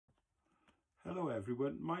Hello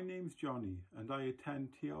everyone, my name's Johnny and I attend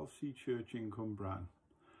TLC Church in Cwmbran.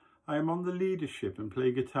 I am on the leadership and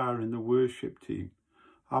play guitar in the worship team.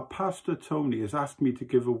 Our pastor Tony has asked me to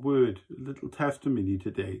give a little testimony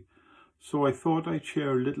today, so I thought I'd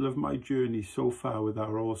share a little of my journey so far with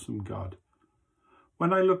our awesome God.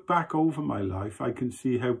 When I look back over my life, I can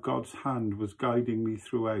see how God's hand was guiding me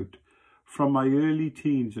throughout, from my early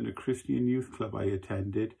teens in a Christian youth club I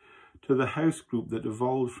attended, to the house group that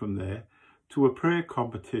evolved from there, to a prayer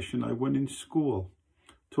competition I won in school,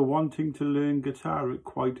 to wanting to learn guitar at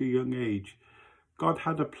quite a young age. God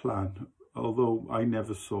had a plan, although I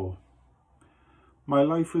never saw. My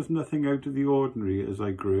life was nothing out of the ordinary as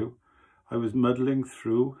I grew. I was muddling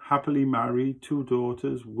through, happily married, 2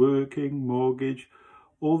 daughters, working, mortgage,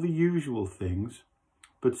 all the usual things,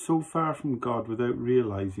 but so far from God without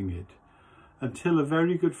realising it, until a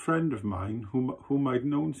very good friend of mine, whom I'd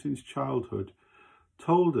known since childhood,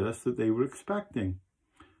 told us that they were expecting.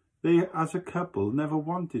 They, as a couple, never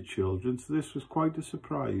wanted children, so this was quite a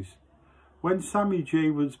surprise. When Sammy J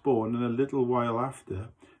was born and a little while after,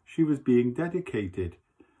 she was being dedicated.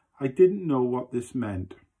 I didn't know what this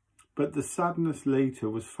meant, but the sadness later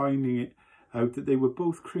was finding out that they were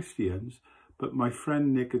both Christians, but my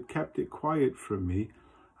friend Nick had kept it quiet from me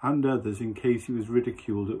and others in case he was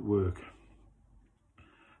ridiculed at work.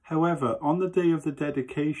 However, on the day of the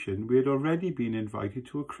dedication, we had already been invited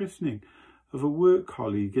to a christening of a work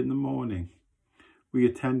colleague in the morning. We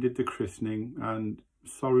attended the christening and,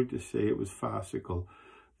 sorry to say, it was farcical.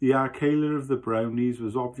 The Arcala of the Brownies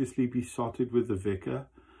was obviously besotted with the vicar.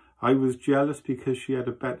 I was jealous because she had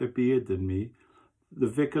a better beard than me. The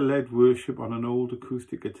vicar led worship on an old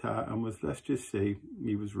acoustic guitar and was, let's just say,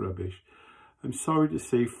 he was rubbish. I'm sorry to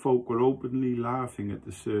say folk were openly laughing at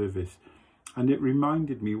the service, and it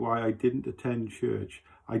reminded me why I didn't attend church.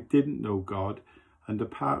 I didn't know God, and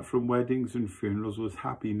apart from weddings and funerals was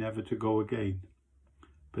happy never to go again.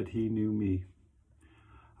 But he knew me.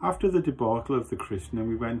 After the debacle of the christening,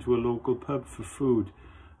 we went to a local pub for food,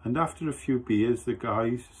 and after a few beers, the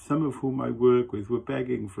guys, some of whom I work with, were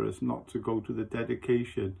begging for us not to go to the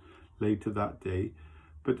dedication later that day,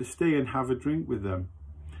 but to stay and have a drink with them.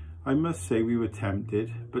 I must say we were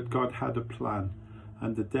tempted, but God had a plan,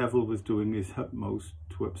 and the devil was doing his utmost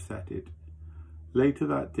to upset it. Later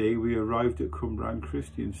that day, we arrived at Cwmbran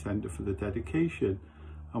Christian Centre for the dedication,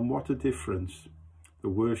 and what a difference. The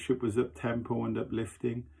worship was up-tempo and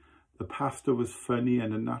uplifting. The pastor was funny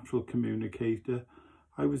and a natural communicator.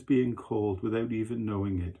 I was being called without even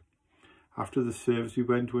knowing it. After the service, we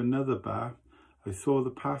went to another bar. I saw the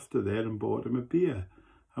pastor there and bought him a beer,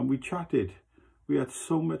 and we chatted. We had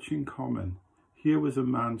so much in common. Here was a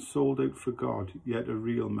man sold out for God, yet a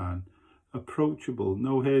real man. Approachable,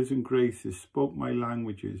 no airs and graces, spoke my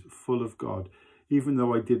languages, full of God, even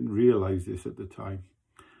though I didn't realise this at the time.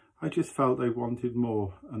 I just felt I wanted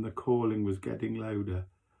more, and the calling was getting louder.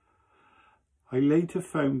 I later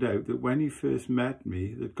found out that when he first met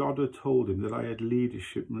me, that God had told him that I had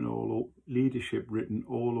leadership written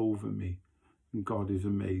all over me, and God is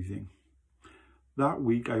amazing. That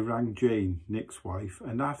week I rang Jane, Nick's wife,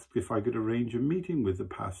 and asked if I could arrange a meeting with the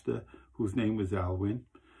pastor, whose name was Elwyn.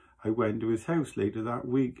 I went to his house later that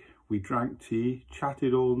week. We drank tea,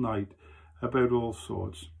 chatted all night about all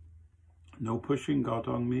sorts. No pushing God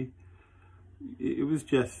on me. It was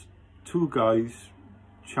just 2 guys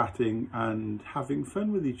chatting and having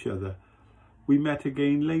fun with each other. We met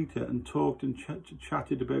again later and talked and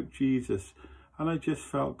chatted about Jesus, and I just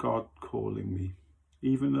felt God calling me,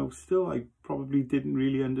 even though still I probably didn't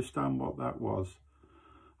really understand what that was.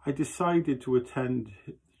 I decided to attend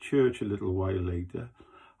church a little while later.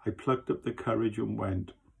 I plucked up the courage and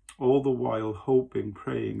went, all the while hoping,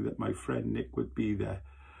 praying that my friend Nick would be there.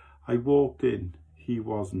 I walked in, he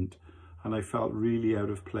wasn't, and I felt really out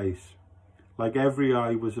of place. Like every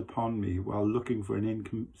eye was upon me while looking for an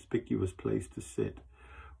inconspicuous place to sit.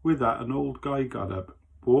 With that, an old guy got up,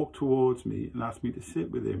 walked towards me and asked me to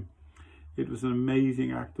sit with him. It was an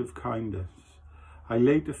amazing act of kindness. I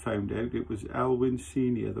later found out it was Elwyn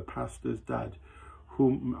Sr., the pastor's dad,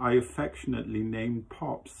 whom I affectionately named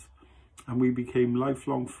Pops, and we became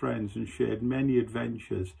lifelong friends and shared many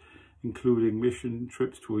adventures, including mission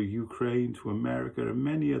trips to Ukraine, to America and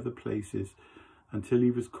many other places, until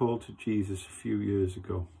he was called to Jesus a few years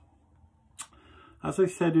ago. As I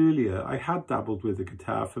said earlier, I had dabbled with the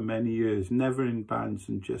guitar for many years, never in bands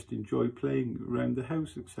and just enjoyed playing around the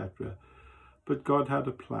house, etc. But God had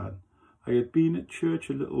a plan. I had been at church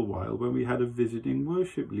a little while when we had a visiting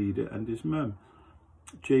worship leader and his mum,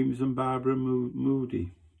 James and Barbara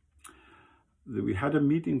Moody. we had a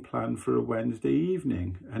meeting planned for a Wednesday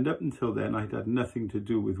evening, and up until then I'd had nothing to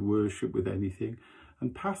do with worship, with anything,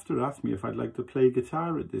 and Pastor asked me if I'd like to play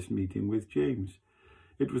guitar at this meeting with James.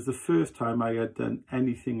 It was the first time I had done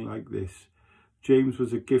anything like this. James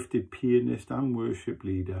was a gifted pianist and worship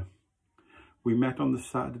leader. We met on the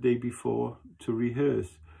Saturday before to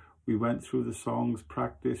rehearse. We went through the songs,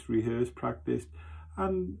 practiced, rehearsed, practiced,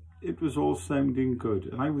 and it was all sounding good.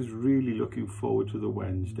 And I was really looking forward to the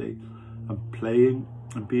Wednesday and playing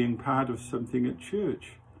and being part of something at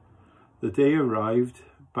church. The day arrived,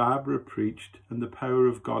 Barbara preached, and the power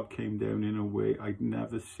of God came down in a way I'd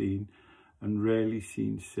never seen and rarely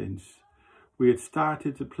seen since. We had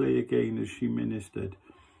started to play again as she ministered,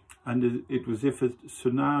 and it was as if a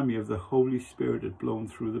tsunami of the Holy Spirit had blown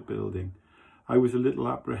through the building. I was a little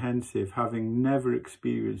apprehensive, having never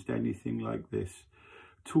experienced anything like this.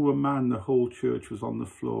 To a man, the whole church was on the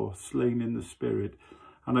floor, slain in the Spirit,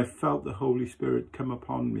 and I felt the Holy Spirit come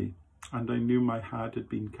upon me, and I knew my heart had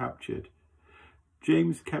been captured.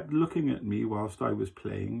 James kept looking at me whilst I was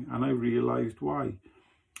playing, and I realised why.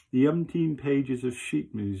 The umpteen pages of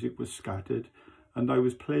sheet music were scattered, and I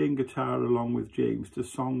was playing guitar along with James to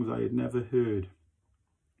songs I had never heard.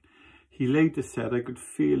 He later said, "I could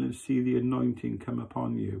feel and see the anointing come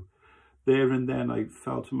upon you." There and then I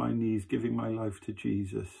fell to my knees giving my life to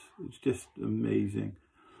Jesus. It's just amazing.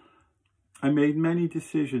 I made many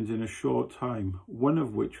decisions in a short time, one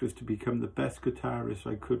of which was to become the best guitarist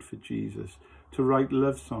I could for Jesus, to write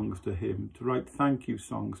love songs to him, to write thank you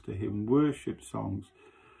songs to him, worship songs,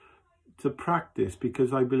 to practice,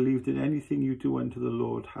 because I believed in anything you do unto the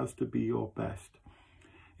Lord has to be your best.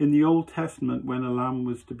 In the Old Testament, when a lamb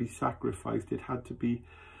was to be sacrificed, it had to be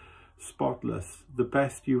spotless, the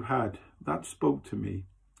best you had. That spoke to me.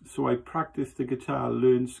 So I practiced the guitar,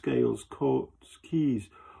 learned scales, chords, keys,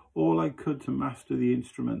 all I could to master the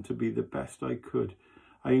instrument to be the best I could.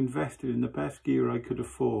 I invested in the best gear I could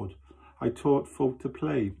afford. I taught folk to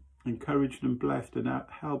play, encouraged and blessed, and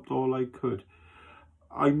helped all I could.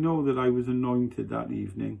 I know that I was anointed that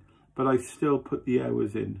evening, but I still put the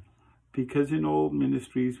hours in, because in all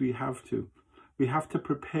ministries we have to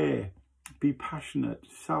prepare, be passionate,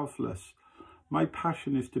 selfless. My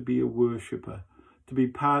passion is to be a worshipper, to be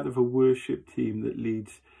part of a worship team that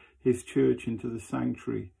leads his church into the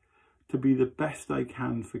sanctuary, to be the best I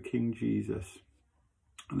can for King Jesus.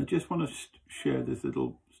 And I just want to share this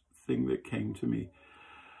little thing that came to me.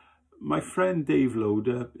 My friend Dave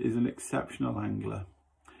Loader is an exceptional angler.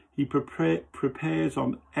 He prepares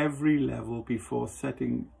on every level before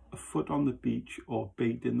setting a foot on the beach or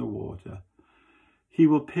bait in the water. He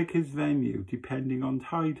will pick his venue depending on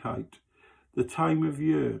tide height, the time of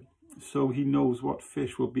year, so he knows what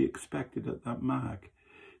fish will be expected at that mark.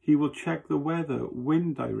 He will check the weather,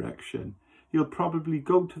 wind direction. He'll probably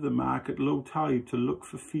go to the mark at low tide to look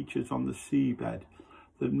for features on the seabed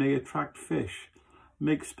that may attract fish,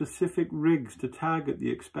 make specific rigs to target the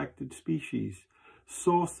expected species,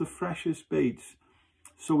 source the freshest baits.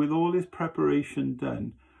 So with all his preparation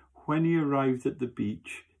done, when he arrives at the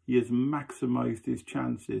beach, he has maximised his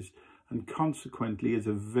chances and consequently is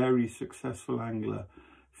a very successful angler,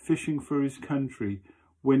 fishing for his country,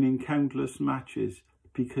 winning countless matches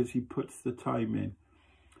because he puts the time in.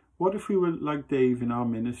 What if we were like Dave in our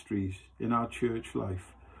ministries, in our church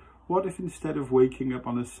life? What if instead of waking up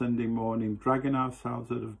on a Sunday morning, dragging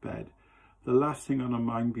ourselves out of bed, the last thing on our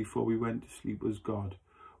mind before we went to sleep was God?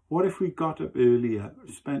 What if we got up earlier,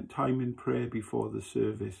 spent time in prayer before the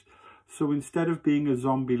service? So instead of being a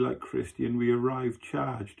zombie-like Christian, we arrived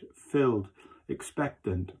charged, filled,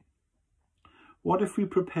 expectant. What if we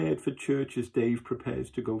prepared for church as Dave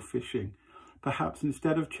prepares to go fishing? Perhaps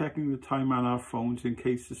instead of checking the time on our phones in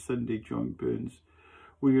case the Sunday joint burns,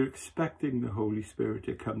 we are expecting the Holy Spirit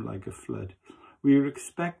to come like a flood. We are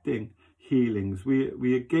expecting healings.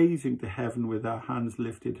 We are gazing to heaven with our hands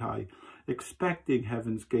lifted high, expecting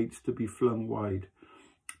heaven's gates to be flung wide.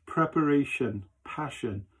 Preparation,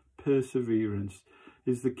 passion, perseverance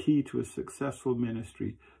is the key to a successful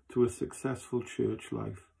ministry, to a successful church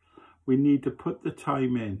life. We need to put the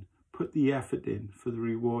time in, put the effort in, for the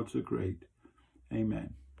rewards are great.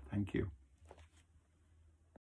 Amen. Thank you.